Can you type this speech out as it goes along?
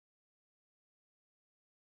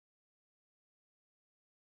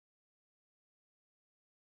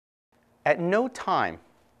At no time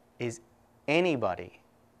is anybody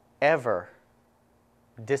ever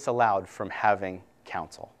disallowed from having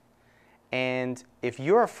counsel. And if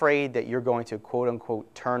you're afraid that you're going to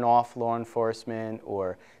quote-unquote turn off law enforcement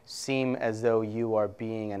or seem as though you are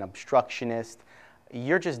being an obstructionist,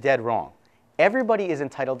 you're just dead wrong. Everybody is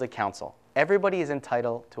entitled to counsel. Everybody is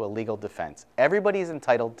entitled to a legal defense. Everybody is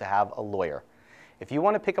entitled to have a lawyer. If you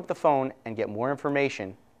want to pick up the phone and get more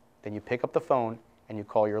information, then you pick up the phone and you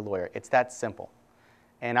call your lawyer. It's that simple.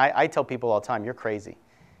 And I tell people all the time, you're crazy.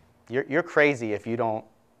 You're crazy if you don't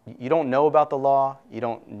know about the law, you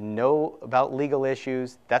don't know about legal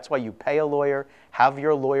issues. That's why you pay a lawyer. Have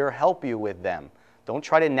your lawyer help you with them. Don't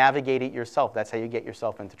try to navigate it yourself. That's how you get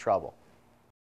yourself into trouble.